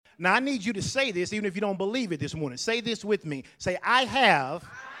Now, I need you to say this, even if you don't believe it this morning. Say this with me. Say, I have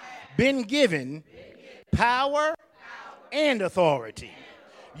been given power and authority.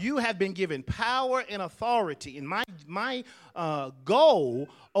 You have been given power and authority. And my goal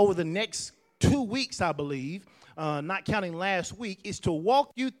over the next 2 weeks, I believe, not counting last week, is to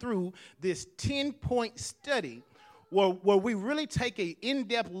walk you through this 10-point study where we really take an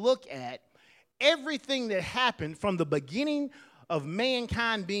in-depth look at everything that happened from the beginning of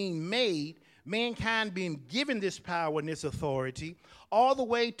mankind being made, mankind being given this power and this authority, all the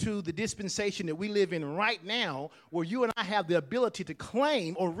way to the dispensation that we live in right now, where you and I have the ability to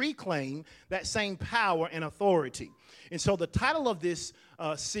claim or reclaim that same power and authority. And so the title of this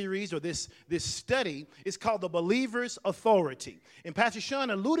series or this study is called The Believer's Authority. And Pastor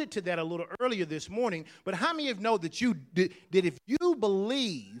Sean alluded to that a little earlier this morning, but how many of you know that if you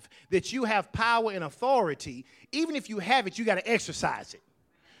believe that you have power and authority, even if you have it, you got to exercise it.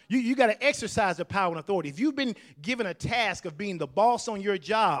 You got to exercise the power and authority. If you've been given a task of being the boss on your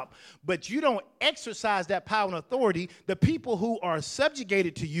job, but you don't exercise that power and authority, the people who are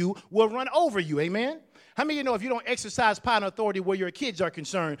subjugated to you will run over you. Amen? How many of you know if you don't exercise power and authority where your kids are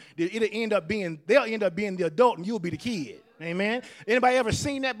concerned, they'll end up being the adult and you'll be the kid? Amen. Anybody ever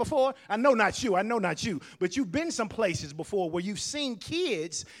seen that before? I know not you. But you've been some places before where you've seen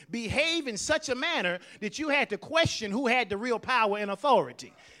kids behave in such a manner that you had to question who had the real power and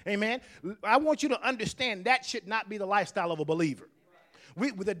authority. Amen. I want you to understand that should not be the lifestyle of a believer.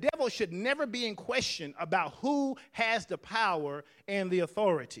 The devil should never be in question about who has the power and the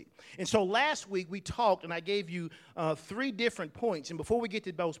authority. And so last week we talked, and I gave you 3 different points. And before we get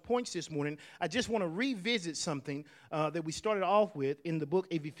to those points this morning, I just want to revisit something that we started off with in the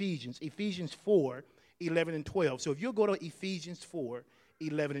book of Ephesians 4:11 and 12. So if you'll go to Ephesians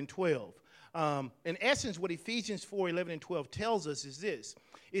 4:11 and 12. In essence, what Ephesians 4:11 and 12 tells us is this.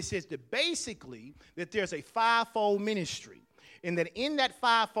 It says that basically that there's a fivefold ministry. And that in that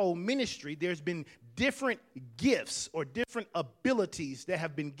fivefold ministry, there's been different gifts or different abilities that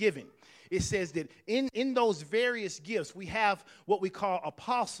have been given. It says that in those various gifts, we have what we call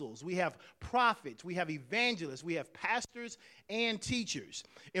apostles, we have prophets, we have evangelists, we have pastors and teachers.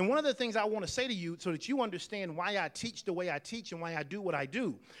 And one of the things I want to say to you so that you understand why I teach the way I teach and why I do what I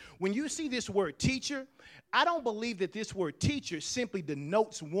do, when you see this word teacher, I don't believe that this word teacher simply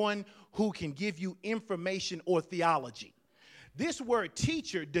denotes one who can give you information or theology. This word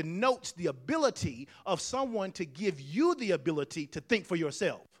teacher denotes the ability of someone to give you the ability to think for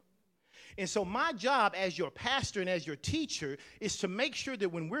yourself. And so my job as your pastor and as your teacher is to make sure that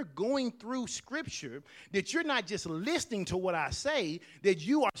when we're going through Scripture, that you're not just listening to what I say, that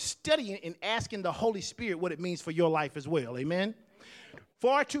you are studying and asking the Holy Spirit what it means for your life as well. Amen?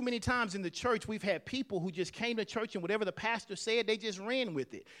 Far too many times in the church, we've had people who just came to church and whatever the pastor said, they just ran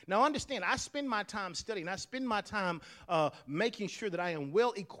with it. Now, understand, I spend my time studying. I spend my time making sure that I am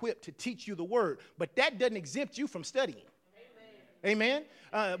well equipped to teach you the word. But that doesn't exempt you from studying. Amen.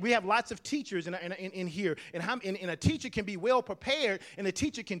 We have lots of teachers in here, and a teacher can be well prepared, and a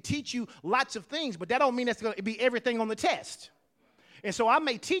teacher can teach you lots of things, but that don't mean that's going to be everything on the test. And so I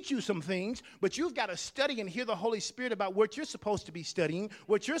may teach you some things, but you've got to study and hear the Holy Spirit about what you're supposed to be studying,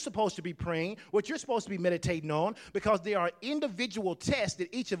 what you're supposed to be praying, what you're supposed to be meditating on, because there are individual tests that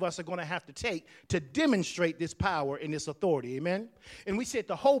each of us are going to have to take to demonstrate this power and this authority. Amen? And we said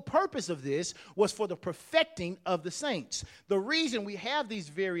the whole purpose of this was for the perfecting of the saints. The reason we have these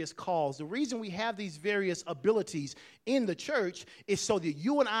various calls, the reason we have these various abilities in the church is so that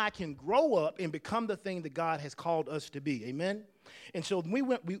you and I can grow up and become the thing that God has called us to be. Amen? And so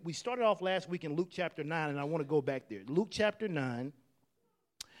we started off last week in Luke chapter 9, and I want to go back there. Luke chapter 9,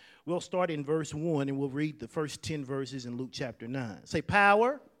 we'll start in verse 1, and we'll read the first 10 verses in Luke chapter 9. Say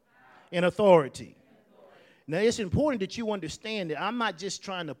power and authority. Now, it's important that you understand that I'm not just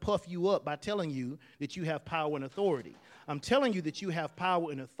trying to puff you up by telling you that you have power and authority. I'm telling you that you have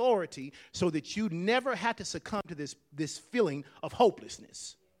power and authority so that you never have to succumb to this feeling of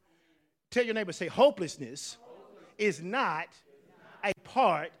hopelessness. Tell your neighbor, say, hopelessness is not a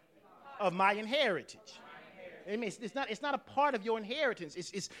part of my inheritance. I mean, it's not a part of your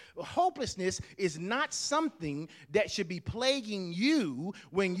inheritance. Hopelessness is not something that should be plaguing you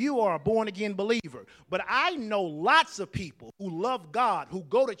when you are a born-again believer. But I know lots of people who love God, who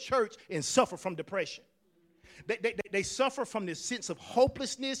go to church and suffer from depression. They suffer from this sense of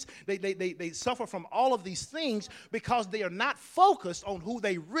hopelessness. They suffer from all of these things because they are not focused on who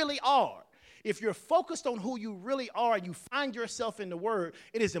they really are. If you're focused on who you really are and you find yourself in the Word,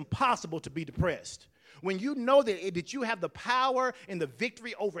 it is impossible to be depressed. When you know that you have the power and the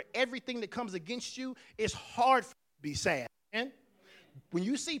victory over everything that comes against you, it's hard to be sad. Amen? When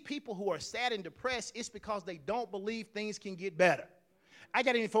you see people who are sad and depressed, it's because they don't believe things can get better. I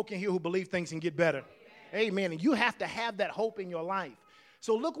got any folk in here who believe things can get better? Amen. And you have to have that hope in your life.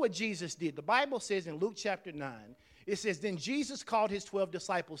 So look what Jesus did. The Bible says in Luke chapter 9, it says, then Jesus called his 12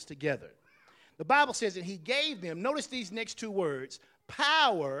 disciples together. The Bible says that he gave them, notice these next two words,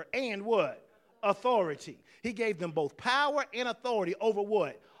 power and what? Authority. He gave them both power and authority over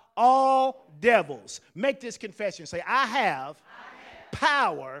what? All devils. Make this confession. Say, I have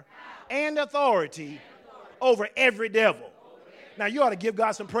power and authority over every devil. Now, you ought to give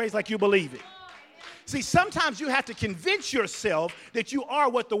God some praise like you believe it. See, sometimes you have to convince yourself that you are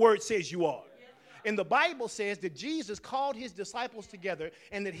what the word says you are. And the Bible says that Jesus called his disciples together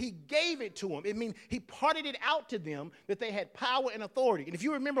and that he gave it to them. It means he parted it out to them that they had power and authority. And if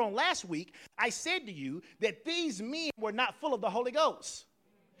you remember on last week, I said to you that these men were not full of the Holy Ghost.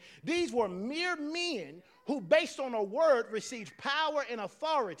 These were mere men who, based on a word, received power and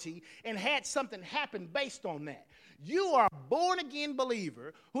authority and had something happen based on that. You are a born-again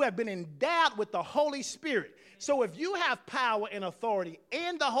believer who have been endowed with the Holy Spirit. So if you have power and authority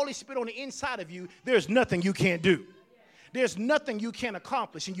and the Holy Spirit on the inside of you, there's nothing you can't do. There's nothing you can't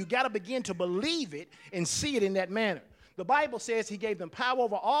accomplish, and you got to begin to believe it and see it in that manner. The Bible says he gave them power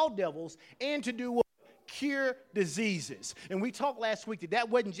over all devils and to do what? Cure diseases. And we talked last week that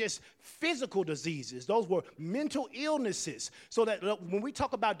wasn't just physical diseases. Those were mental illnesses. So that when we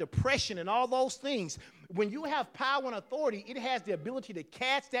talk about depression and all those things, when you have power and authority, it has the ability to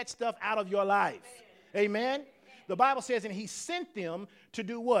cast that stuff out of your life. Amen? The Bible says, and he sent them to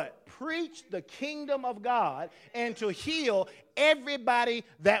do what? Preach the kingdom of God and to heal everybody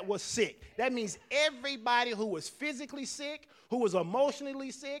that was sick. That means everybody who was physically sick, who was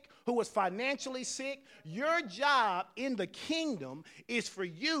emotionally sick, who was financially sick. Your job in the kingdom is for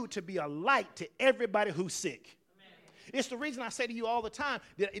you to be a light to everybody who's sick. It's the reason I say to you all the time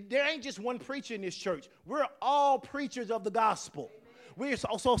that there ain't just one preacher in this church. We're all preachers of the gospel. We're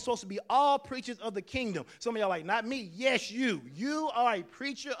also supposed to be all preachers of the kingdom. Some of y'all are like, not me. Yes, you. You are a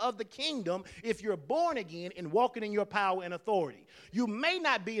preacher of the kingdom if you're born again and walking in your power and authority. You may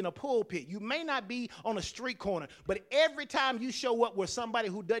not be in a pulpit. You may not be on a street corner. But every time you show up with somebody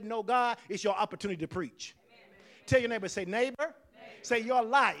who doesn't know God, it's your opportunity to preach. Amen. Tell your neighbor, say, neighbor, say your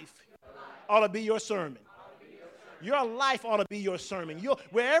life ought to be your sermon. Your life ought to be your sermon.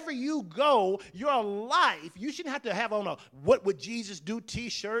 Wherever you go, your life, you shouldn't have to have on a what would Jesus do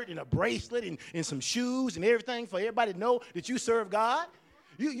t-shirt and a bracelet and some shoes and everything for everybody to know that you serve God.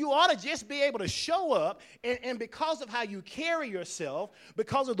 You ought to just be able to show up, and because of how you carry yourself,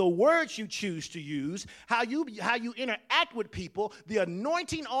 because of the words you choose to use, how you interact with people, the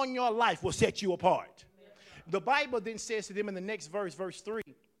anointing on your life will set you apart. The Bible then says to them in the next verse, verse 3,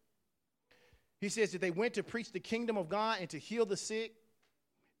 he says that they went to preach the kingdom of God and to heal the sick.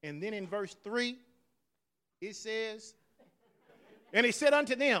 And then in verse 3, it says, and he said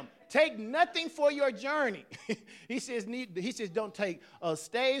unto them, take nothing for your journey. he says, don't take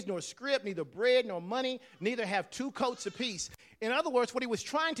staves nor scrip, neither bread nor money, neither have two coats apiece. In other words, what he was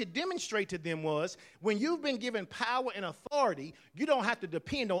trying to demonstrate to them was when you've been given power and authority, you don't have to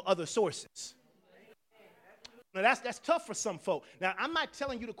depend on other sources. Now, that's tough for some folk. Now, I'm not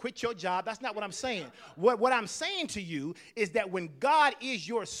telling you to quit your job. That's not what I'm saying. What I'm saying to you is that when God is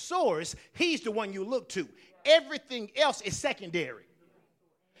your source, he's the one you look to. Everything else is secondary.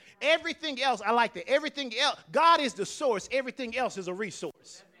 Everything else, I like that. Everything else, God is the source. Everything else is a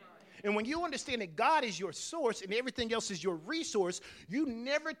resource. And when you understand that God is your source and everything else is your resource, you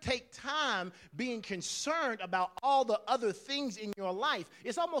never take time being concerned about all the other things in your life.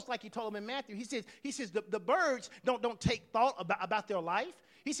 It's almost like he told him in Matthew. He says the birds don't take thought about their life.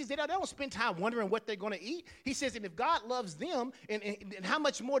 He says they don't spend time wondering what they're going to eat. He says, and if God loves them, and how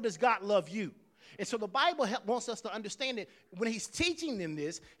much more does God love you? And so the Bible wants us to understand that when he's teaching them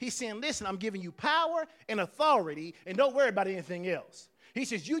this, he's saying, listen, I'm giving you power and authority, and don't worry about anything else. He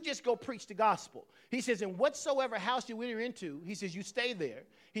says, you just go preach the gospel. He says, in whatsoever house you enter into, he says, you stay there.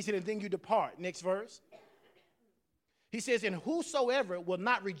 He said, and then you depart. Next verse. He says, and whosoever will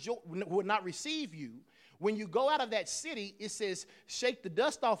not receive you, when you go out of that city, it says, shake the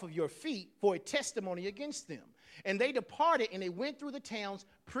dust off of your feet for a testimony against them. And they departed, and they went through the towns,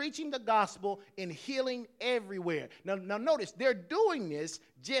 preaching the gospel and healing everywhere. Now notice, they're doing this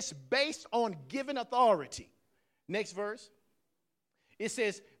just based on given authority. Next verse. It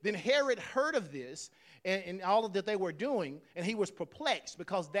says, then Herod heard of this and all that they were doing, and he was perplexed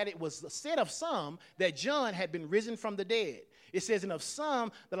because that it was said of some that John had been risen from the dead. It says, and of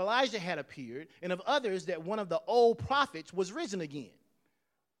some that Elijah had appeared, and of others that one of the old prophets was risen again.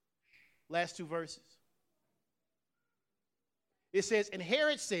 Last two verses. It says, and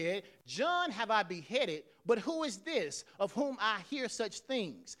Herod said, John have I beheaded, but who is this of whom I hear such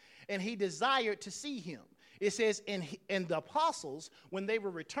things? And he desired to see him. It says, and the apostles, when they were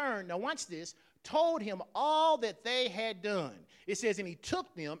returned, now watch this, told him all that they had done. It says, and he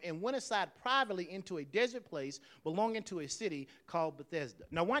took them and went aside privately into a desert place belonging to a city called Bethesda.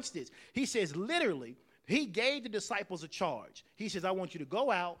 Now watch this. He says, literally, he gave the disciples a charge. He says, I want you to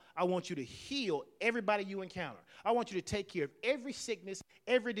go out. I want you to heal everybody you encounter. I want you to take care of every sickness,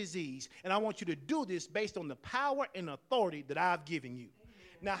 every disease, and I want you to do this based on the power and authority that I've given you.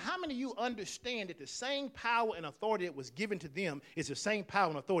 Now, how many of you understand that the same power and authority that was given to them is the same power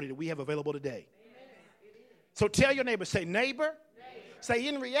and authority that we have available today? So tell your neighbor, say, neighbor, say,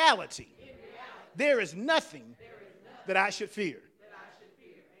 in reality, there is nothing that I should fear.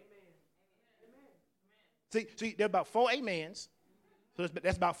 See, there are about 4 amens, so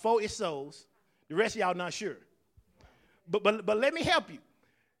that's about 4 ish souls. The rest of y'all not sure. But let me help you.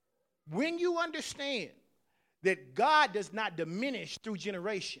 When you understand that God does not diminish through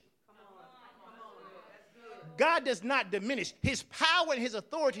generation, God does not diminish. His power and his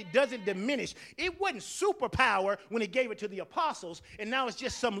authority doesn't diminish. It wasn't superpower when he gave it to the apostles, and now it's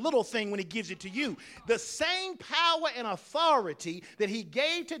just some little thing when he gives it to you. The same power and authority that he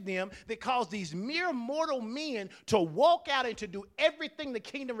gave to them that caused these mere mortal men to walk out and to do everything the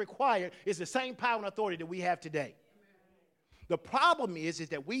kingdom required is the same power and authority that we have today. The problem is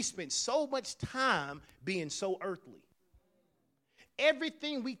that we spend so much time being so earthly.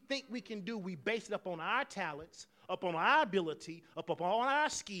 Everything we think we can do, we base it up on our talents, up on our ability, up on our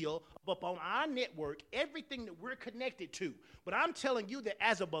skill, up on our network, everything that we're connected to. But I'm telling you that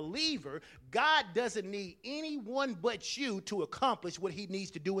as a believer, God doesn't need anyone but you to accomplish what he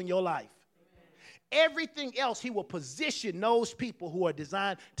needs to do in your life. Everything else, he will position those people who are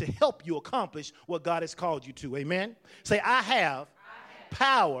designed to help you accomplish what God has called you to. Amen? Say, I have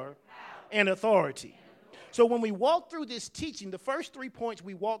power and authority. So when we walk through this teaching, the first 3 points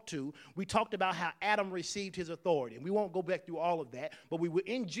we walked to, we talked about how Adam received his authority. And we won't go back through all of that, but we were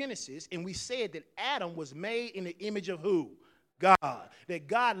in Genesis, and we said that Adam was made in the image of who? God. That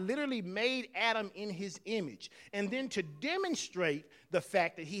God literally made Adam in his image. And then to demonstrate the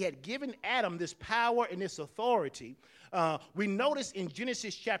fact that he had given Adam this power and this authority, we notice in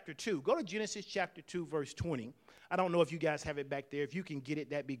Genesis chapter 2. Go to Genesis chapter 2, verse 20. I don't know if you guys have it back there. If you can get it,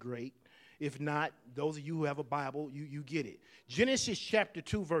 that'd be great. If not, those of you who have a Bible, you get it. Genesis chapter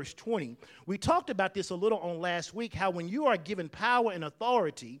 2, verse 20. We talked about this a little on last week, how when you are given power and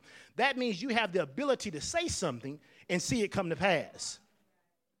authority, that means you have the ability to say something and see it come to pass.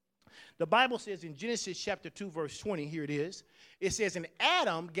 The Bible says in Genesis chapter 2, verse 20, here it is. It says, and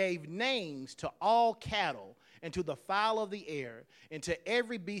Adam gave names to all cattle and to the fowl of the air and to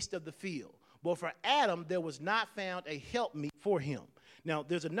every beast of the field. But for Adam there was not found a helpmeet for him. Now,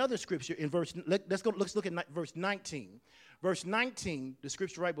 there's another scripture in let's look at verse 19. Verse 19, the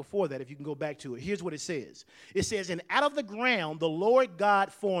scripture right before that, if you can go back to it. Here's what it says. It says, and out of the ground the Lord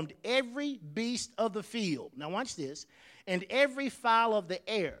God formed every beast of the field. Now, watch this. And every fowl of the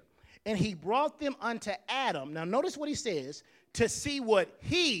air. And he brought them unto Adam. Now, notice what he says. To see what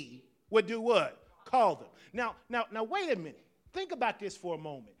he would do what? Call them. Now, wait a minute. Think about this for a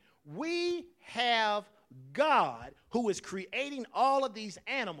moment. We have God who is creating all of these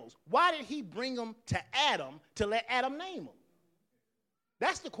animals. Why did he bring them to Adam to let Adam name them?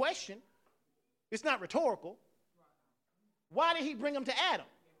 That's the question. It's not rhetorical. Why did he bring them to Adam?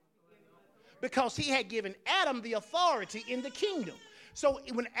 Because he had given Adam the authority in the kingdom. So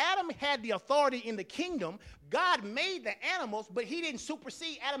when Adam had the authority in the kingdom, God made the animals, but he didn't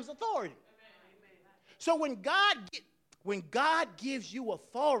supersede Adam's authority. So when God gives you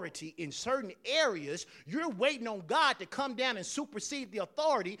authority in certain areas, you're waiting on God to come down and supersede the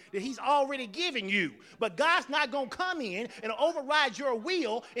authority that he's already given you. But God's not going to come in and override your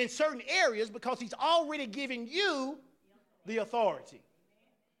will in certain areas because he's already given you the authority.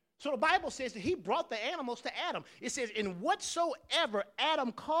 So the Bible says that he brought the animals to Adam. It says, in whatsoever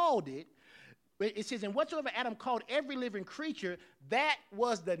Adam called it, it says, in whatsoever Adam called every living creature, that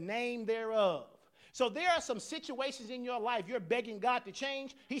was the name thereof. So there are some situations in your life you're begging God to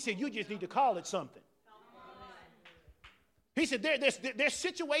change. He said, you just need to call it something. He said, there's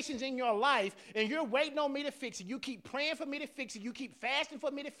situations in your life, and you're waiting on me to fix it. You keep praying for me to fix it. You keep fasting for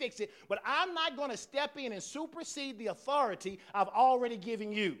me to fix it. But I'm not going to step in and supersede the authority I've already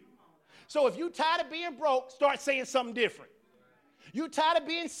given you. So if you're tired of being broke, start saying something different. You tired of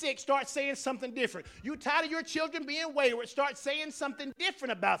being sick, start saying something different. You tired of your children being wayward, start saying something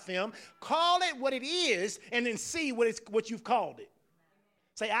different about them. Call it what it is, and then see what you've called it.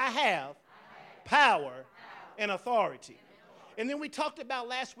 Say, I have power and authority. And then we talked about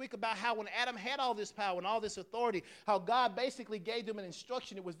last week about how when Adam had all this power and all this authority, how God basically gave them an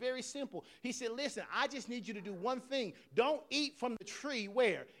instruction. It was very simple. He said, listen, I just need you to do one thing. Don't eat from the tree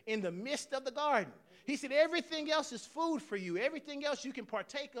where? In the midst of the garden. He said, everything else is food for you. Everything else you can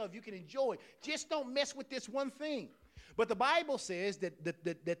partake of, you can enjoy. Just don't mess with this one thing. But the Bible says that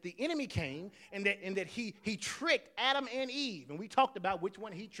the enemy came and that he tricked Adam and Eve. And we talked about which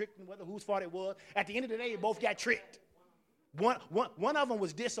one he tricked and whose fault it was. At the end of the day, they both got tricked. One of them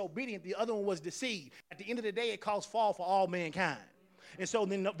was disobedient. The other one was deceived. At the end of the day, it caused fall for all mankind. And so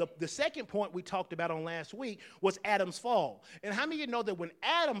then the second point we talked about on last week was Adam's fall. And how many of you know that when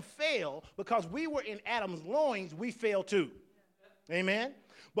Adam fell, because we were in Adam's loins, we fell too? Amen?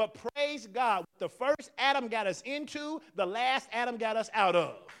 But praise God, the first Adam got us into, the last Adam got us out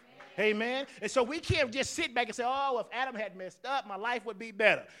of. Amen? And so we can't just sit back and say, oh, if Adam had messed up, my life would be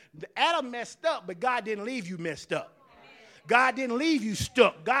better. Adam messed up, but God didn't leave you messed up. God didn't leave you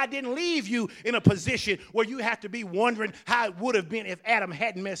stuck. God didn't leave you in a position where you have to be wondering how it would have been if Adam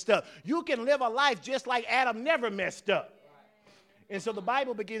hadn't messed up. You can live a life just like Adam never messed up. And so the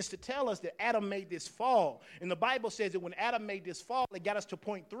Bible begins to tell us that Adam made this fall. And the Bible says that when Adam made this fall, it got us to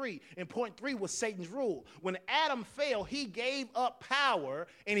point 3. And point 3 was Satan's rule. When Adam fell, he gave up power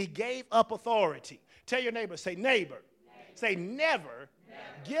and he gave up authority. Tell your neighbor, say neighbor. Say never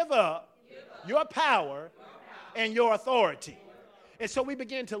give up your power and your authority. And so we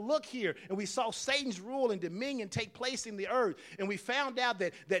began to look here, and we saw Satan's rule and dominion take place in the earth. And we found out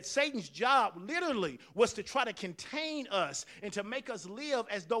that Satan's job literally was to try to contain us and to make us live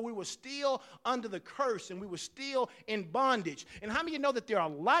as though we were still under the curse and we were still in bondage. And how many of you know that there are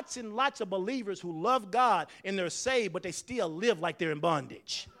lots and lots of believers who love God and they're saved, but they still live like they're in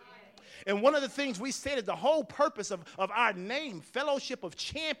bondage? And one of the things we said is the whole purpose of our name, Fellowship of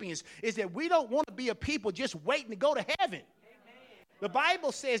Champions, is that we don't want to be a people just waiting to go to heaven. The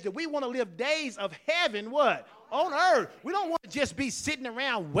Bible says that we want to live days of heaven, what? On earth. We don't want to just be sitting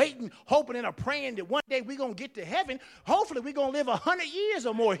around waiting, hoping and praying that one day we're going to get to heaven. Hopefully we're going to live 100 years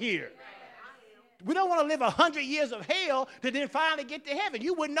or more here. We don't want to live 100 years of hell to then finally get to heaven.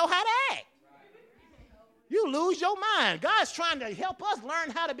 You wouldn't know how to act. You lose your mind. God's trying to help us learn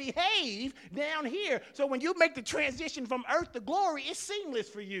how to behave down here. So when you make the transition from earth to glory, it's seamless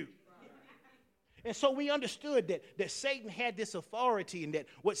for you. And so we understood that Satan had this authority, and that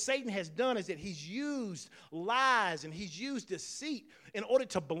what Satan has done is that he's used lies and he's used deceit in order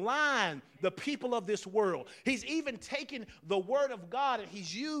to blind the people of this world. He's even taken the word of God and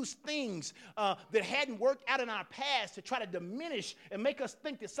he's used things that hadn't worked out in our past to try to diminish and make us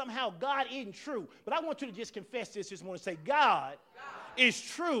think that somehow God isn't true. But I want you to just confess this morning and say, God is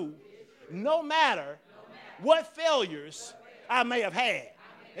true no matter what failures I may have had.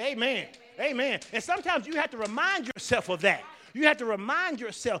 Amen. Amen. And sometimes you have to remind yourself of that. You have to remind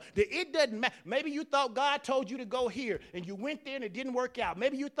yourself that it doesn't matter. Maybe you thought God told you to go here and you went there and it didn't work out.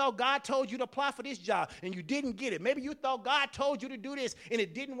 Maybe you thought God told you to apply for this job and you didn't get it. Maybe you thought God told you to do this and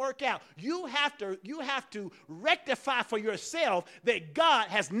it didn't work out. You have to rectify for yourself that God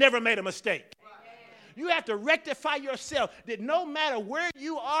has never made a mistake. You have to rectify yourself that no matter where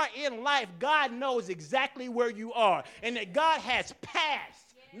you are in life, God knows exactly where you are, and that God has passed.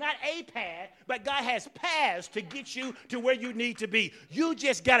 Not a path, but God has paths to get you to where you need to be. You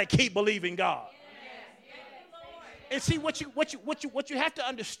just got to keep believing God. And see, what you have to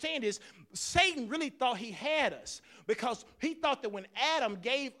understand is Satan really thought he had us, because he thought that when Adam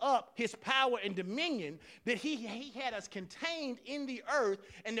gave up his power and dominion, that he had us contained in the earth,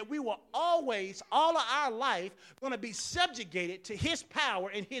 and that we were always, all of our life, going to be subjugated to his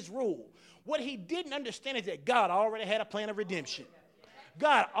power and his rule. What he didn't understand is that God already had a plan of redemption.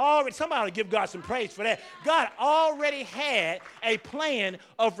 Somebody give God some praise for that. God already had a plan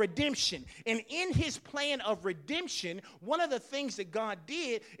of redemption. And in his plan of redemption, one of the things that God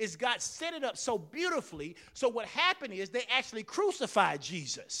did is God set it up so beautifully. So what happened is they actually crucified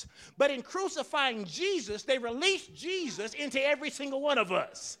Jesus. But in crucifying Jesus, they released Jesus into every single one of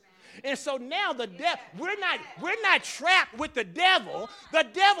us. And so now we're not trapped with the devil. The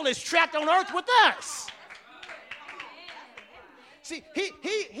devil is trapped on earth with us. See,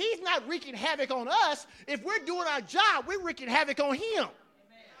 he's not wreaking havoc on us. If we're doing our job, we're wreaking havoc on him.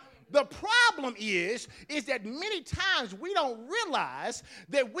 The problem is that many times we don't realize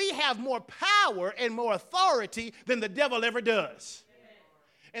that we have more power and more authority than the devil ever does.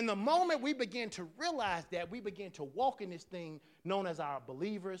 And the moment we begin to realize that, we begin to walk in this thing known as our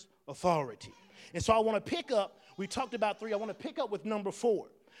believer's authority. And so I want to pick up, we talked about 3, I want to pick up with number 4.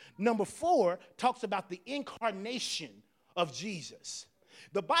 Number 4 talks about the incarnation of Jesus.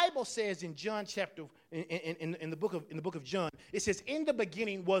 The Bible says in John chapter in the book of John, it says, in the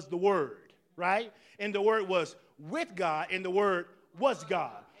beginning was the Word, right? And the Word was with God, and the Word was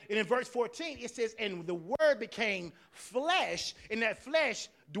God. And in verse 14, it says, and the Word became flesh, and that flesh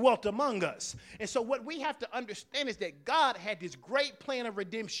dwelt among us. And so what we have to understand is that God had this great plan of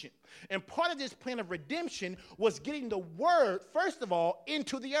redemption. And part of this plan of redemption was getting the Word, first of all,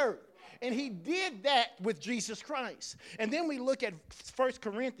 into the earth. And he did that with Jesus Christ. And then we look at 1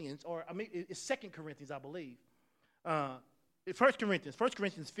 Corinthians, or I mean, it's 2 Corinthians, I believe. 1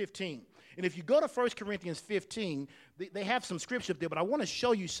 Corinthians 15. And if you go to 1 Corinthians 15, they have some scripture up there, but I want to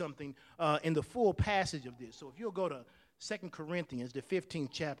show you something in the full passage of this. So if you'll go to 2 Corinthians, the 15th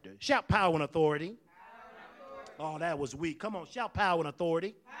chapter. Shout power and authority. Oh, that was weak. Come on, shout power and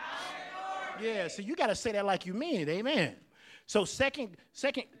authority. Yeah, so you got to say that like you mean it. Amen. So 1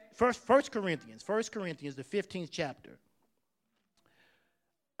 Corinthians, the 15th chapter.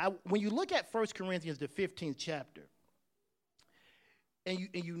 When you look at 1 Corinthians, the 15th chapter, and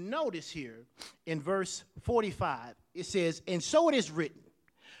you notice here in verse 45, it says, and so it is written,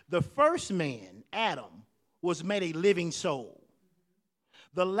 the first man, Adam, was made a living soul.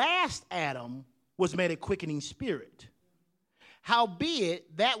 The last Adam was made a quickening spirit.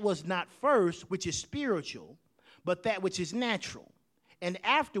 Howbeit, that was not first which is spiritual, but that which is natural, and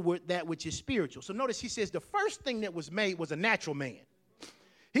afterward that which is spiritual. So notice he says the first thing that was made was a natural man.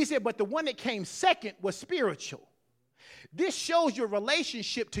 He said, but the one that came second was spiritual. This shows your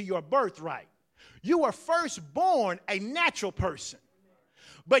relationship to your birthright. You were first born a natural person,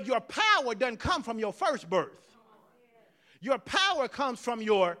 but your power doesn't come from your first birth. Your power comes from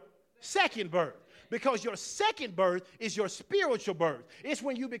your second birth, because your second birth is your spiritual birth. It's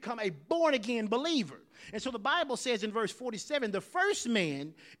when you become a born-again believer. And so the Bible says in verse 47, the first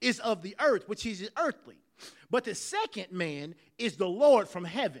man is of the earth, which is earthly, but the second man is the Lord from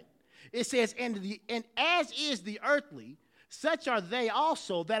heaven. It says, and as is the earthly, such are they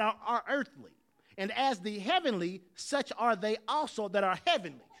also that are earthly. And as the heavenly, such are they also that are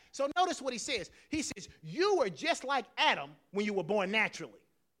heavenly. So notice what he says. He says, you were just like Adam when you were born naturally.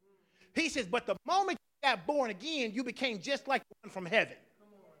 He says, but the moment you got born again, you became just like the one from heaven.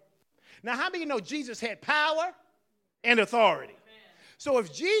 Now, how many know Jesus had power and authority? So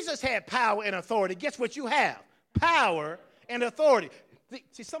if Jesus had power and authority, guess what you have? Power and authority.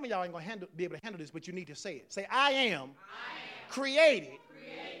 See, some of y'all ain't going to be able to handle this, but you need to say it. Say, I am created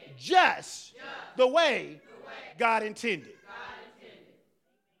just the way God intended.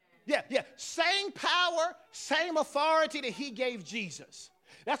 Yeah. Same power, same authority that he gave Jesus.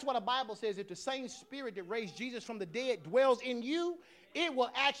 That's what the Bible says. If the same spirit that raised Jesus from the dead dwells in you, it will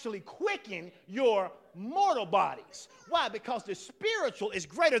actually quicken your mortal bodies. Why? Because the spiritual is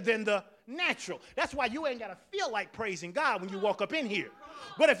greater than the natural. That's why you ain't got to feel like praising God when you walk up in here.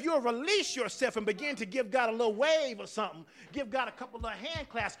 But if you'll release yourself and begin to give God a little wave or something, give God a couple of hand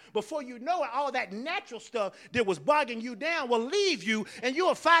clasps, before you know it, all that natural stuff that was bogging you down will leave you, and you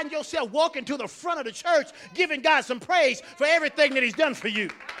will find yourself walking to the front of the church, giving God some praise for everything that he's done for you.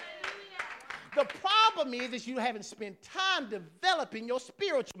 The problem is you haven't spent time developing your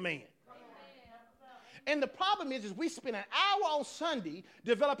spiritual man. And the problem is we spend an hour on Sunday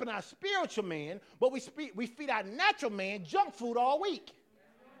developing our spiritual man, but we feed our natural man junk food all week.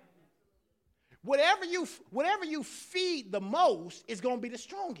 Whatever you feed the most is going to be the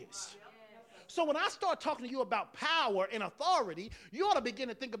strongest. So when I start talking to you about power and authority, you ought to begin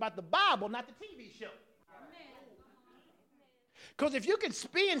to think about the Bible, not the TV show. Because if you can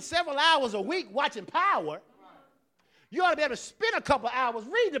spend several hours a week watching power, you ought to be able to spend a couple hours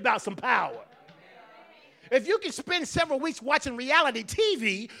reading about some power. If you can spend several weeks watching reality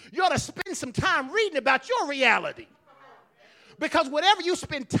TV, you ought to spend some time reading about your reality. Because whatever you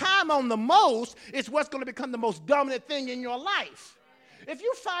spend time on the most is what's going to become the most dominant thing in your life. If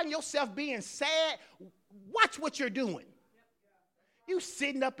you find yourself being sad, watch what you're doing. You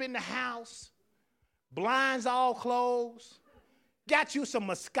sitting up in the house, blinds all closed, got you some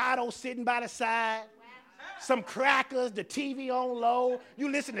Moscato sitting by the side, some crackers, the TV on low,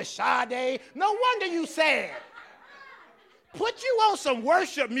 you listen to Sade. No wonder you sad. Put you on some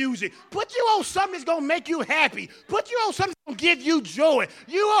worship music. Put you on something that's going to make you happy. Put you on something that's going to give you joy.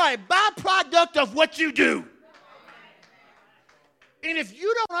 You are a byproduct of what you do. And if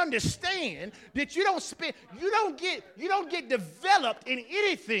you don't understand that you don't get developed in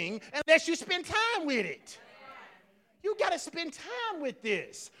anything unless you spend time with it. You got to spend time with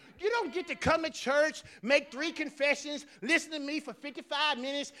this. You don't get to come to church, make 3 confessions, listen to me for 55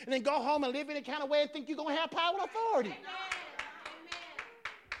 minutes, and then go home and live in a kind of way and think you're going to have power and authority.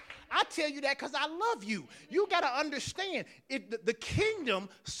 I tell you that because I love you. You got to understand, the kingdom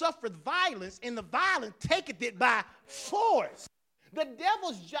suffereth violence, and the violent taketh it by force. The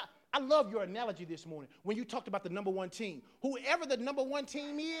devil's job. I love your analogy this morning when you talked about the number one team. Whoever the number one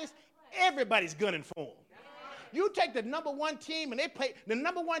team is, everybody's gunning for them. You take the number one team, and they play the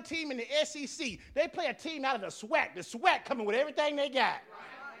number one team in the SEC. They play a team out of the SWAC. The SWAC coming with everything they got.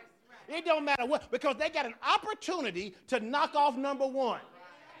 It don't matter what, because they got an opportunity to knock off number one.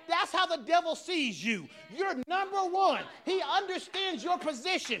 That's how the devil sees you. You're number one. He understands your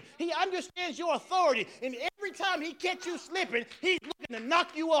position. He understands your authority. And every time he catch you slipping, he's looking to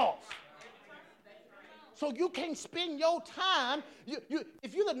knock you off. So you can't spend your time.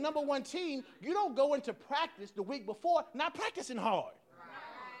 If you're the number one team, you don't go into practice the week before not practicing hard.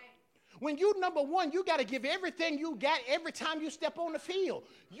 When you're number one, you got to give everything you got every time you step on the field.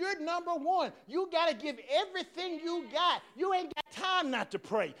 You're number one. You got to give everything you got. You ain't got time not to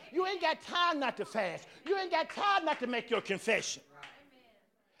pray. You ain't got time not to fast. You ain't got time not to make your confession.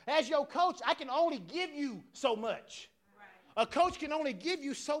 As your coach, I can only give you so much. A coach can only give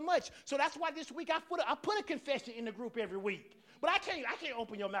you so much. So that's why this week I put a confession in the group every week. But I can't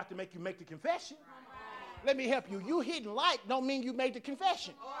open your mouth to make you make the confession. Let me help you. You hitting like don't mean you made the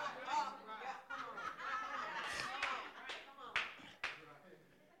confession.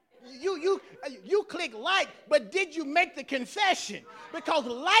 You click like, but did you make the confession? Because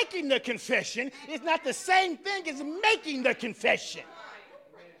liking the confession is not the same thing as making the confession.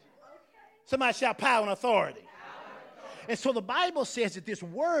 Somebody shout power and authority. And so the Bible says that this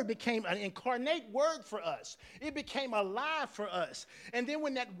word became an incarnate word for us. It became alive for us. And then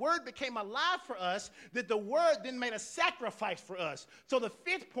when that word became alive for us, that the word then made a sacrifice for us. So the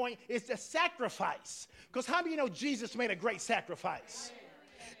fifth point is the sacrifice. Because how many of you know Jesus made a great sacrifice?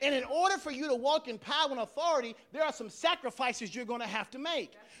 And in order for you to walk in power and authority, there are some sacrifices you're going to have to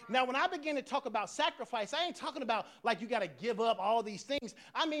make. Now, when I begin to talk about sacrifice, I ain't talking about like you got to give up all these things.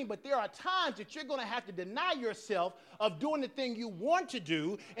 I mean, but there are times that you're going to have to deny yourself of doing the thing you want to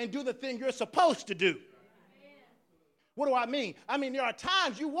do and do the thing you're supposed to do. What do I mean? I mean, there are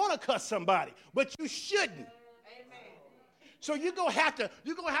times you want to cuss somebody, but you shouldn't. So you're going to have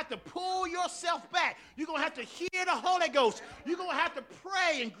to pull yourself back. You're going to have to hear the Holy Ghost. You're going to have to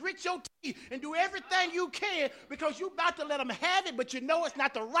pray and grit your teeth and do everything you can because you're about to let them have it, but you know it's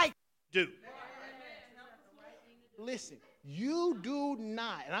not the right thing to do. Listen, you do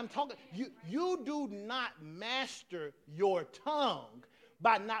not, and I'm talking, you do not master your tongue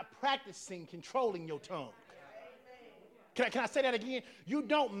by not practicing controlling your tongue. Can I say that again? You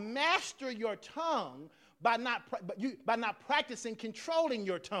don't master your tongue by not practicing controlling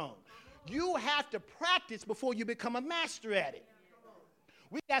your tongue. You have to practice before you become a master at it.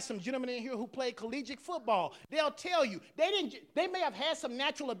 We got some gentlemen in here who play collegiate football. They'll tell you they may have had some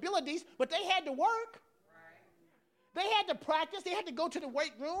natural abilities, but they had to work. They had to practice. They had to go to the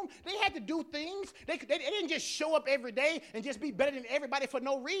weight room. They had to do things. They didn't just show up every day and just be better than everybody for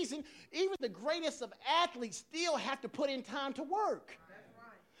no reason. Even the greatest of athletes still have to put in time to work.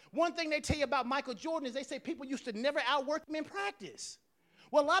 One thing they tell you about Michael Jordan is they say people used to never outwork him in practice.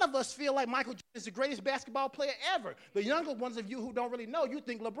 Well, a lot of us feel like Michael Jordan is the greatest basketball player ever. The younger ones of you who don't really know, you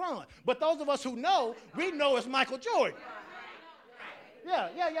think LeBron. But those of us who know, we know it's Michael Jordan.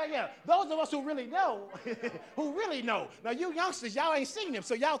 Yeah. Those of us who really know, Now, you youngsters, y'all ain't seen him,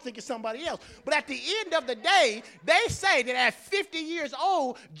 so y'all think it's somebody else. But at the end of the day, they say that at 50 years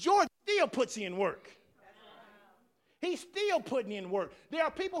old, Jordan still puts in work. He's still putting in work. There are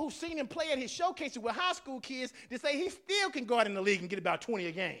people who've seen him play at his showcases with high school kids that say he still can go out in the league and get about 20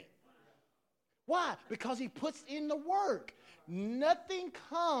 a game. Why? Because he puts in the work. Nothing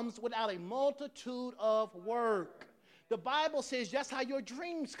comes without a multitude of work. The Bible says that's how your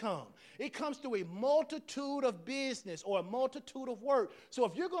dreams come. It comes through a multitude of business or a multitude of work. So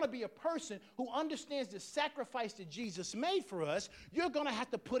if you're going to be a person who understands the sacrifice that Jesus made for us, you're going to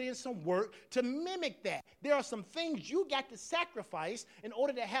have to put in some work to mimic that. There are some things you got to sacrifice in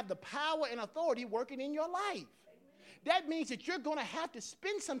order to have the power and authority working in your life. That means that you're going to have to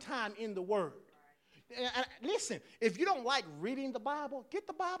spend some time in the Word. And listen, if you don't like reading the Bible, get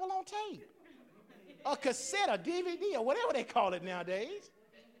the Bible on tape. A cassette, a DVD, or whatever they call it nowadays.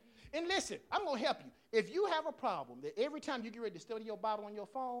 And listen, I'm going to help you. If you have a problem that every time you get ready to study your Bible on your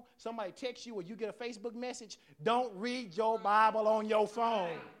phone, somebody texts you or you get a Facebook message, don't read your Bible on your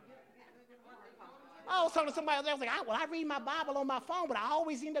phone. I was talking to somebody else, like, I read my Bible on my phone, but I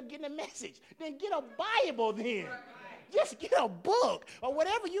always end up getting a message. Then get a Bible then. Just get a book or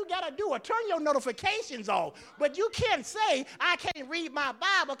whatever you got to do or turn your notifications off. But you can't say, I can't read my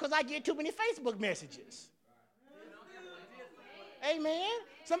Bible because I get too many Facebook messages. Amen.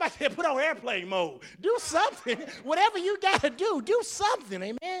 Somebody said put on airplane mode. Do something. Whatever you got to do something.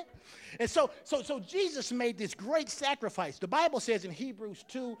 Amen. And so Jesus made this great sacrifice. The Bible says in Hebrews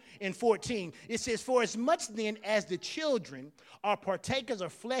 2:14, it says, for as much then as the children are partakers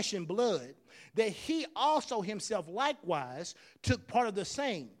of flesh and blood, that he also himself likewise took part of the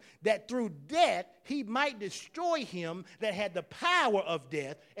same, that through death he might destroy him that had the power of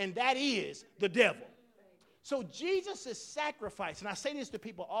death, and that is the devil. So Jesus' sacrifice, and I say this to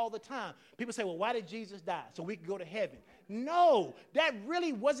people all the time. People say, well, why did Jesus die? So we could go to heaven. No, that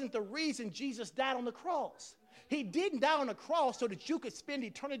really wasn't the reason Jesus died on the cross. He didn't die on the cross so that you could spend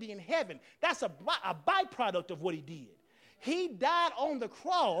eternity in heaven. That's a byproduct of what he did. He died on the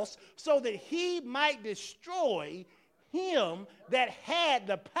cross so that he might destroy him that had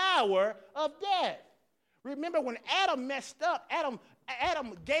the power of death. Remember when Adam messed up,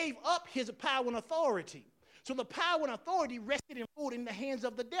 Adam gave up his power and authority. So the power and authority rested and ruled in the hands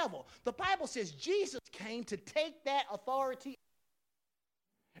of the devil. The Bible says Jesus came to take that authority.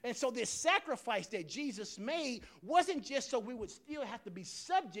 And so this sacrifice that Jesus made wasn't just so we would still have to be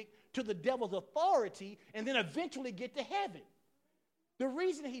subject to the devil's authority and then eventually get to heaven. The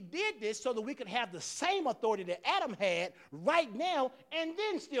reason he did this so that we could have the same authority that Adam had right now and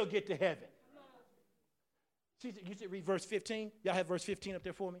then still get to heaven. You said read verse 15? Y'all have verse 15 up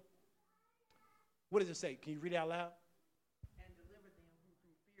there for me? What does it say? Can you read it out loud? And deliver them who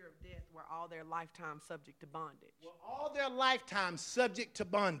through fear of death were all their lifetime subject to bondage. Were all their lifetime subject to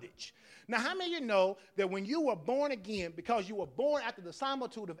bondage. Now, how many of you know that when you were born again, because you were born after the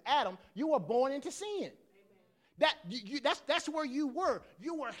similitude of Adam, you were born into sin? That's where you were.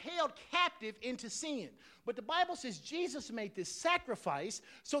 You were held captive into sin. But the Bible says Jesus made this sacrifice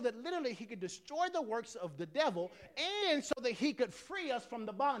so that literally he could destroy the works of the devil and so that he could free us from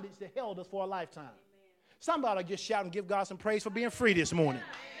the bondage that held us for a lifetime. Somebody just shout and give God some praise for being free this morning.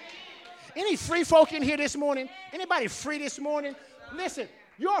 Any free folk in here this morning? Anybody free this morning? Listen,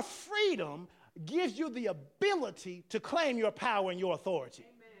 your freedom gives you the ability to claim your power and your authority.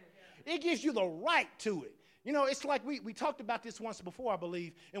 It gives you the right to it. You know, it's like we talked about this once before, I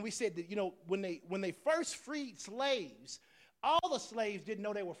believe, and we said that, you know, when they first freed slaves, all the slaves didn't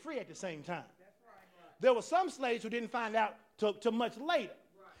know they were free at the same time. There were some slaves who didn't find out till much later.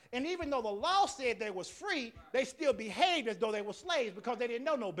 And even though the law said they was free, they still behaved as though they were slaves because they didn't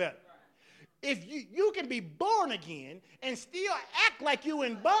know no better. If you can be born again and still act like you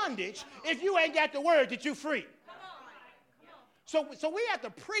in bondage if you ain't got the word that you free. So we have to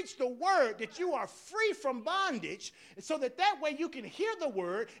preach the word that you are free from bondage so that way you can hear the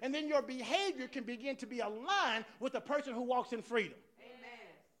word and then your behavior can begin to be aligned with the person who walks in freedom. Amen.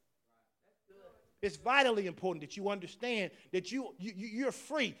 That's good. It's vitally important that you understand that you're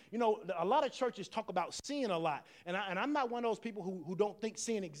free. You know, a lot of churches talk about sin a lot, and I'm not one of those people who don't think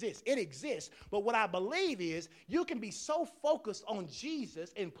sin exists. It exists, but what I believe is you can be so focused on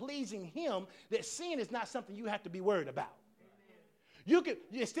Jesus and pleasing him that sin is not something you have to be worried about. You can,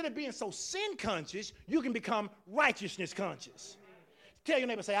 instead of being so sin conscious, you can become righteousness conscious. Tell your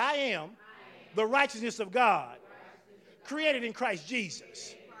neighbor, say, I am the righteousness of God, created in Christ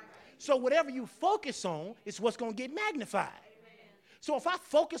Jesus. So whatever you focus on is what's going to get magnified. So if I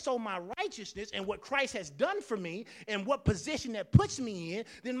focus on my righteousness and what Christ has done for me and what position that puts me in,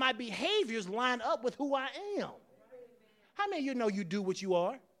 then my behaviors line up with who I am. How many of you know you do what you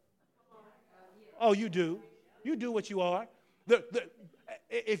are? Oh, you do. You do what you are.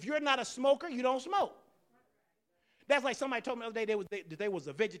 If you're not a smoker, you don't smoke. That's like somebody told me the other day they was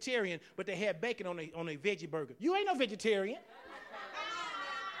a vegetarian, but they had bacon on a veggie burger. You ain't no vegetarian.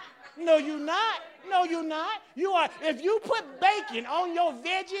 No, you're not. No, you're not. You are. If you put bacon on your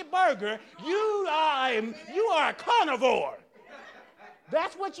veggie burger, you are a carnivore.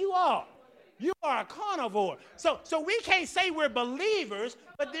 That's what you are. You are a carnivore. So we can't say we're believers,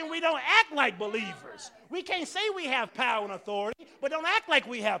 but then we don't act like believers. We can't say we have power and authority, but don't act like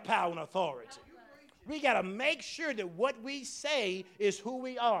we have power and authority. We got to make sure that what we say is who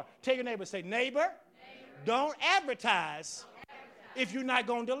we are. Tell your neighbor, say, neighbor, don't advertise if you're not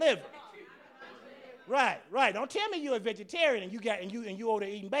going to deliver. Right. Don't tell me you're a vegetarian and you over there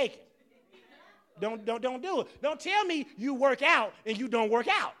eating bacon. Don't do it. Don't tell me you work out and you don't work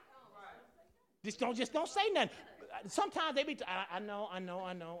out. Just don't say nothing. Sometimes they be, I know,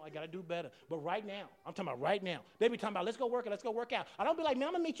 I got to do better. But right now, I'm talking about right now. They be talking about, let's go work out. I don't be like, man,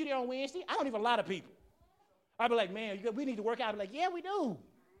 I'm going to meet you there on Wednesday. I don't even lie to people. I be like, man, we need to work out. I be like, yeah, we do.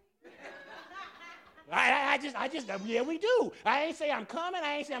 Yeah, we do. I ain't say I'm coming.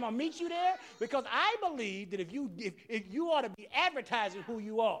 I ain't say I'm going to meet you there. Because I believe that if you ought to be advertising who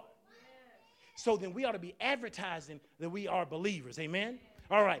you are. So then we ought to be advertising that we are believers. Amen?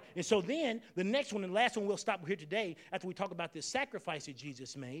 All right. And so then the next one and last one we'll stop here today after we talk about this sacrifice that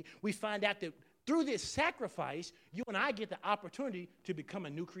Jesus made. We find out that through this sacrifice, you and I get the opportunity to become a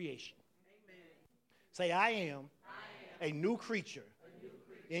new creation. Amen. Say, I am a new creature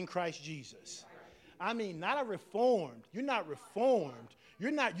in Christ Jesus. I mean, not a reformed. You're not reformed.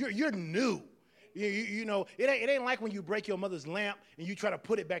 You're new. You know, it ain't like when you break your mother's lamp and you try to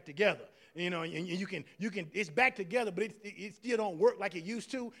put it back together. You know, and you can, it's back together, but it still don't work like it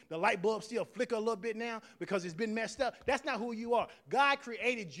used to. The light bulb still flicker a little bit now because it's been messed up. That's not who you are. God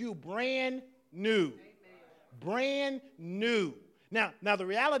created you brand new. Amen. Brand new. Now, the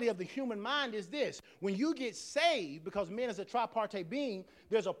reality of the human mind is this. When you get saved, because man is a tripartite being,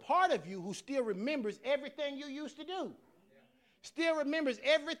 there's a part of you who still remembers everything you used to do. Still remembers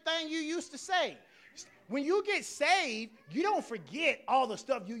everything you used to say. When you get saved, you don't forget all the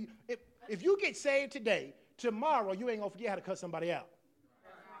stuff if you get saved today, tomorrow you ain't going to forget how to cut somebody out.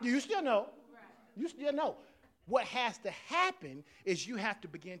 You still know. You still know. What has to happen is you have to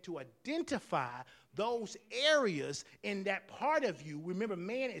begin to identify those areas in that part of you. Remember,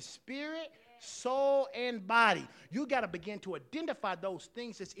 man is spirit, soul, and body. You got to begin to identify those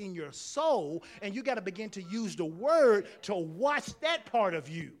things that's in your soul, and you got to begin to use the word to watch that part of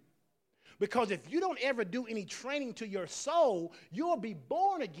you. Because if you don't ever do any training to your soul, you'll be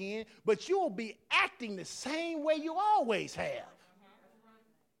born again, but you'll be acting the same way you always have.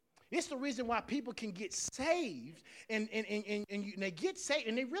 It's the reason why people can get saved, and they get saved,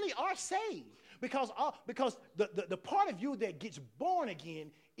 and they really are saved. Because the part of you that gets born again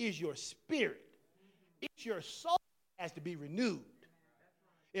is your spirit. It's your soul that has to be renewed.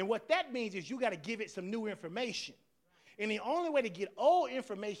 And what that means is you got to give it some new information. And the only way to get old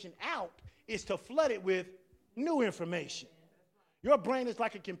information out is to flood it with new information. Your brain is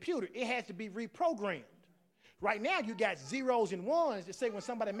like a computer. It has to be reprogrammed. Right now, you got zeros and ones that say when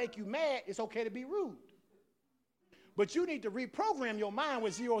somebody make you mad, it's okay to be rude. But you need to reprogram your mind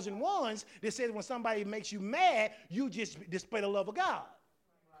with zeros and ones that says when somebody makes you mad, you just display the love of God.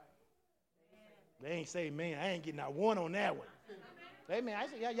 They ain't say, man, I ain't getting out one on that one. Amen. I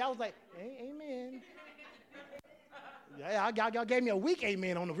said, y'all was like, amen. Y'all gave me a weak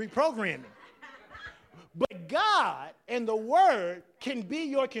amen on the reprogramming. But God and the Word can be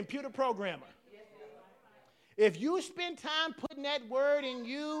your computer programmer. If you spend time putting that word in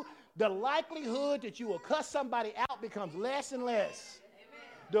you, the likelihood that you will cuss somebody out becomes less and less.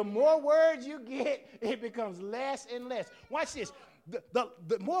 The more words you get, it becomes less and less. Watch this.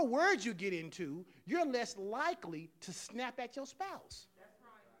 The more words you get into, you're less likely to snap at your spouse.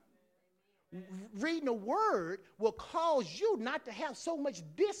 Reading the word will cause you not to have so much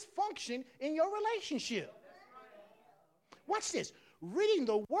dysfunction in your relationship. Watch this. Reading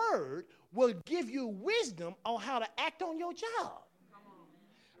the word will give you wisdom on how to act on your job.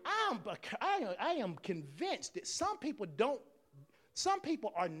 I am convinced that some people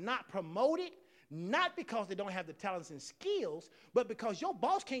are not promoted, not because they don't have the talents and skills, but because your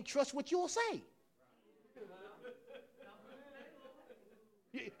boss can't trust what you'll say.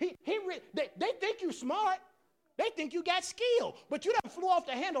 They think you're smart. They think you got skill, but you done flew off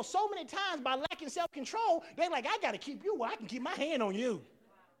the handle so many times by lacking self-control, they're like, I got to keep you where I can keep my hand on you.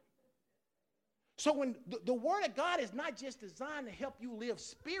 So when the Word of God is not just designed to help you live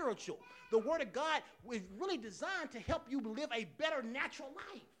spiritual, the Word of God is really designed to help you live a better natural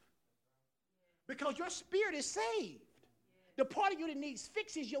life. Because your spirit is saved. The part of you that needs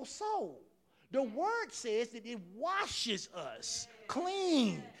fix is your soul. The Word says that it washes us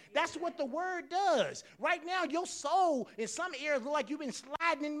clean. That's what the Word does. Right now, your soul in some areas look like you've been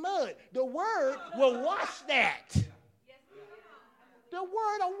sliding in mud. The Word will wash that. The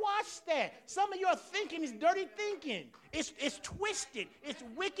Word will wash that. Some of your thinking is dirty thinking. It's twisted. It's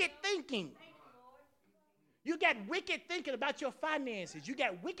wicked thinking. You got wicked thinking about your finances. You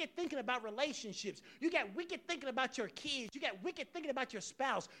got wicked thinking about relationships. You got wicked thinking about your kids. You got wicked thinking about your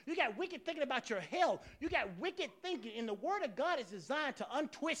spouse. You got wicked thinking about your health. You got wicked thinking. And the Word of God is designed to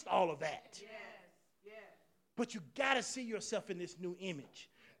untwist all of that. Yes, yes. But you got to see yourself in this new image.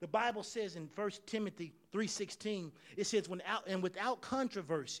 The Bible says in 1 Timothy 3:16, it says, without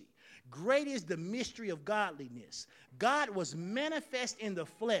controversy, great is the mystery of godliness. God was manifest in the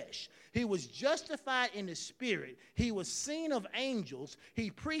flesh. He was justified in the spirit. He was seen of angels.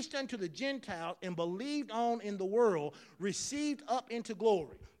 He preached unto the Gentiles and believed on in the world, received up into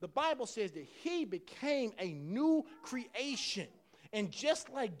glory. The Bible says that he became a new creation. And just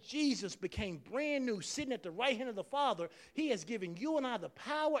like Jesus became brand new, sitting at the right hand of the Father, he has given you and I the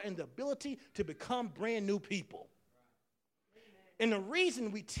power and the ability to become brand new people. And the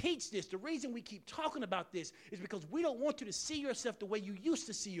reason we teach this, the reason we keep talking about this is because we don't want you to see yourself the way you used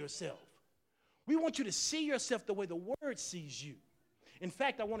to see yourself. We want you to see yourself the way the Word sees you. In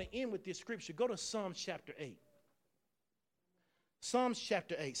fact, I want to end with this scripture. Go to Psalms chapter 8. Psalms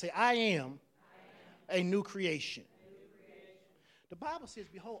chapter 8. Say, I am a new creation. The Bible says,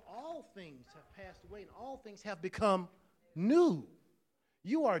 behold, all things have passed away and all things have become new.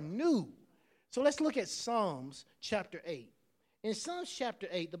 You are new. So let's look at Psalms chapter 8. In Psalms chapter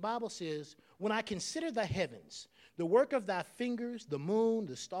 8, the Bible says, when I consider the heavens, the work of thy fingers, the moon,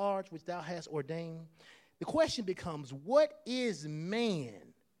 the stars which thou hast ordained, the question becomes, what is man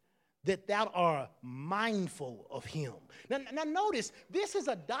that thou art mindful of him? Now notice, this is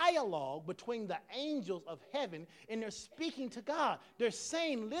a dialogue between the angels of heaven, and they're speaking to God. They're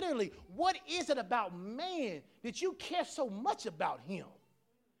saying literally, what is it about man that you care so much about him?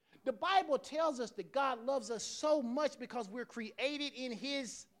 The Bible tells us that God loves us so much because we're created in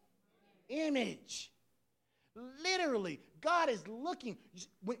his image. Literally, God is looking.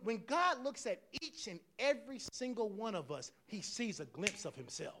 When God looks at each and every single one of us, he sees a glimpse of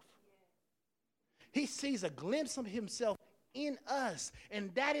himself. He sees a glimpse of himself in us.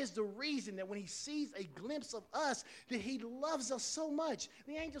 And that is the reason that when he sees a glimpse of us, that he loves us so much.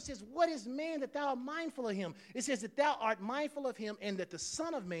 The angel says, what is man that thou art mindful of him? It says that thou art mindful of him, and that the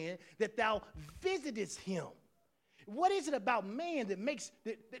Son of Man, that thou visitest him. What is it about man that makes,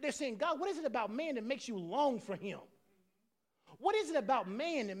 they're saying, God, what is it about man that makes you long for him? What is it about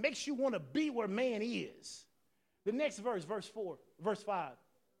man that makes you want to be where man is? The next verse 5.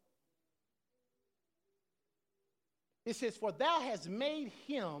 It says, for thou hast made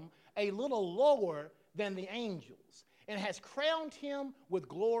him a little lower than the angels, and has crowned him with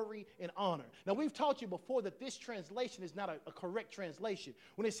glory and honor. Now, we've taught you before that this translation is not a correct translation.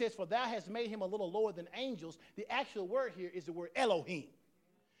 When it says, for thou hast made him a little lower than angels, the actual word here is the word Elohim.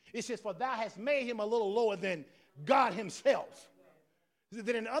 It says, for thou hast made him a little lower than God himself.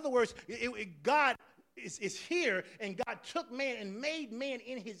 That in other words, God is here, and God took man and made man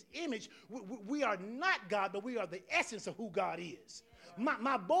in his image. We are not God, but we are the essence of who God is.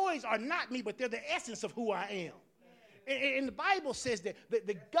 My boys are not me, but they're the essence of who I am. And the Bible says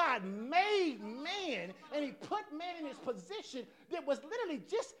that God made man, and he put man in his position that was literally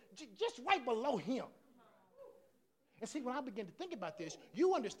just right below him. And see, when I begin to think about this,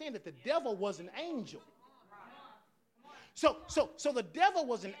 you understand that the devil was an angel. So the devil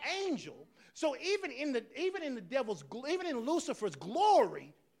was an angel. So even in Lucifer's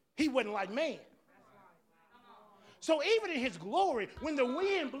glory, he wasn't like man. So even in his glory, when the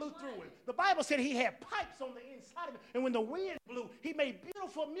wind blew through him, the Bible said he had pipes on the inside of him, and when the wind blew, he made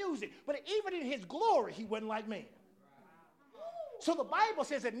beautiful music. But even in his glory, he wasn't like man. So the Bible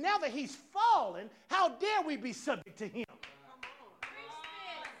says that now that he's fallen, how dare we be subject to him?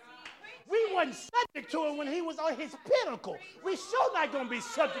 We wasn't subject to him when he was on his pinnacle. We sure not going to be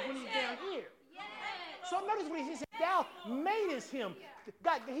subject when he's down here. So notice when he said, thou madest him.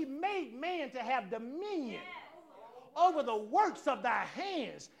 God, he made man to have dominion over the works of thy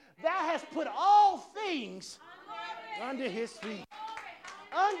hands. Thou hast put all things under his feet.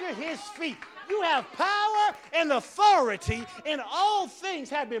 Under his feet. You have power and authority, and all things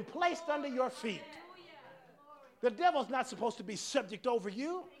have been placed under your feet. The devil's not supposed to be subject over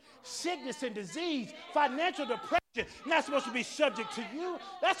you. Sickness and disease, financial depression, not supposed to be subject to you.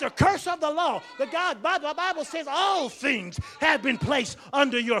 That's a curse of the law. The Bible says all things have been placed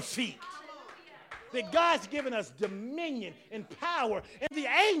under your feet. That God's given us dominion and power, and the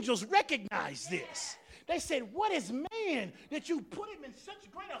angels recognize this. They said, what is man that you put him in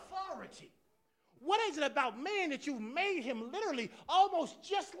such great authority? What is it about man that you made him literally almost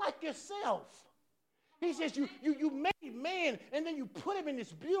just like yourself? He says, you made man, and then you put him in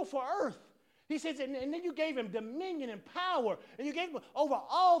this beautiful earth. He says, and then you gave him dominion and power, and you gave him over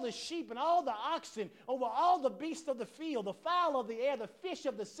all the sheep and all the oxen, over all the beasts of the field, the fowl of the air, the fish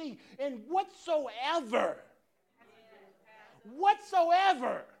of the sea, and whatsoever.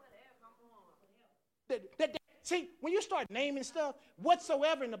 See, when you start naming stuff,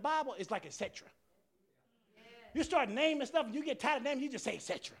 whatsoever in the Bible is like etc. You start naming stuff, and you get tired of naming, you just say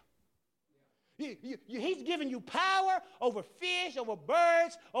etc. He's giving you power over fish, over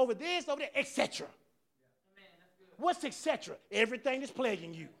birds, over this, over that, etc. What's etc.? Everything that's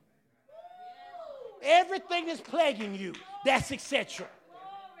plaguing you. Everything that's plaguing you, that's etc.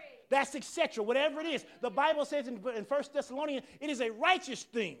 That's etc. Whatever it is. The Bible says in 1 Thessalonians, it is a righteous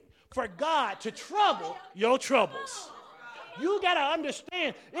thing for God to trouble your troubles. You got to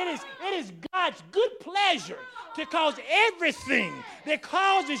understand it is God's good pleasure to cause everything that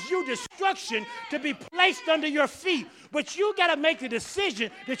causes you destruction to be placed under your feet. But you got to make the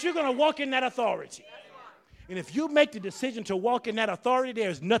decision that you're going to walk in that authority. And if you make the decision to walk in that authority,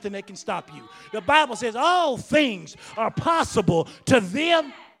 there's nothing that can stop you. The Bible says all things are possible to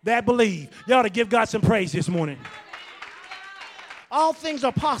them that believe. You ought to give God some praise this morning. All things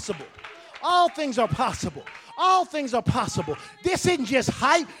are possible. All things are possible. All things are possible. This isn't just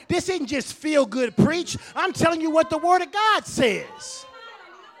hype. This isn't just feel-good preach. I'm telling you what the Word of God says.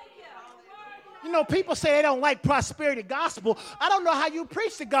 You know, people say they don't like prosperity gospel. I don't know how you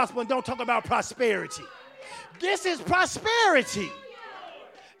preach the gospel and don't talk about prosperity. This is prosperity.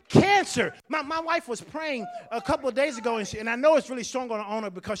 Cancer. My wife was praying a couple of days ago, and I know it's really strong on her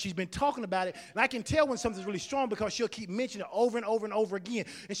because she's been talking about it. And I can tell when something's really strong because she'll keep mentioning it over and over and over again.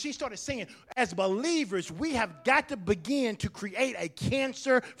 And she started saying, as believers, we have got to begin to create a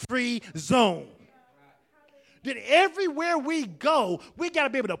cancer-free zone. That everywhere we go, we got to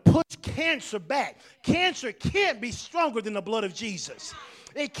be able to push cancer back. Cancer can't be stronger than the blood of Jesus.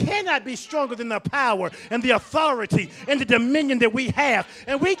 It cannot be stronger than the power and the authority and the dominion that we have.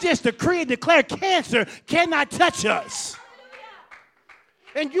 And we just decree and declare cancer cannot touch us.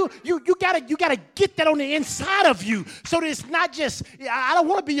 And you gotta get that on the inside of you so that it's not just, I don't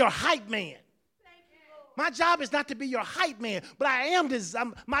want to be your hype man. My job is not to be your hype man, but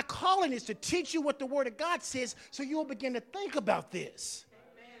my calling is to teach you what the Word of God says so you'll begin to think about this.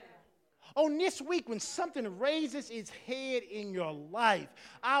 On this week, when something raises its head in your life,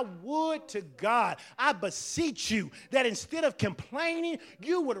 I would to God, I beseech you that instead of complaining,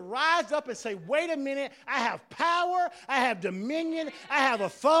 you would rise up and say, wait a minute, I have power, I have dominion, I have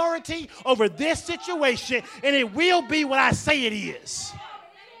authority over this situation, and it will be what I say it is.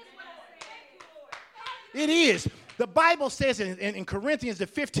 It is. The Bible says in Corinthians, the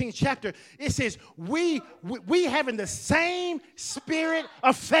 15th chapter, it says, we having the same spirit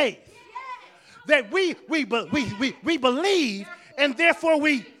of faith. That we believe, and therefore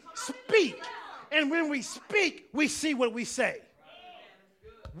we speak. And when we speak, we see what we say.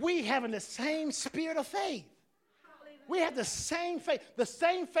 We having the same spirit of faith. We have the same faith. The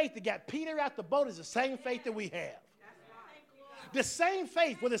same faith that got Peter out the boat is the same faith that we have. The same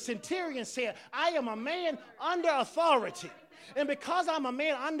faith where the centurion said, I am a man under authority. And because I'm a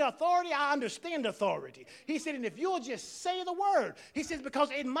man under authority, I understand authority. He said, and if you'll just say the word. He says, because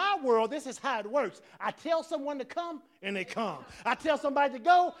in my world, this is how it works. I tell someone to come, and they come. I tell somebody to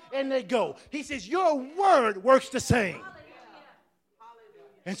go, and they go. He says, your word works the same.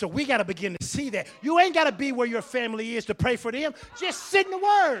 And so we got to begin to see that. You ain't got to be where your family is to pray for them. Just sit in the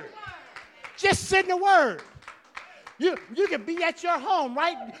word. Just sit in the word. You can be at your home,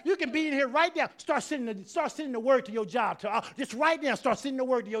 right? You can be in here right now. Start sending the word to your job. Just right now, start sending the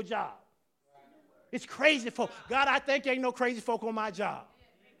word to your job. It's crazy folk. God, I think there ain't no crazy folk on my job.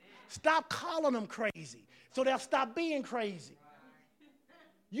 Stop calling them crazy so they'll stop being crazy.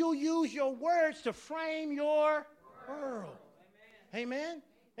 You use your words to frame your world. Amen?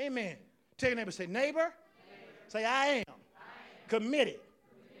 Amen. Tell your neighbor, say, neighbor. Say, I am committed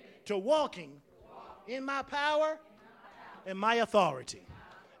to walking in my power and my authority.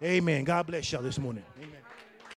 Amen. God bless y'all this morning. Amen.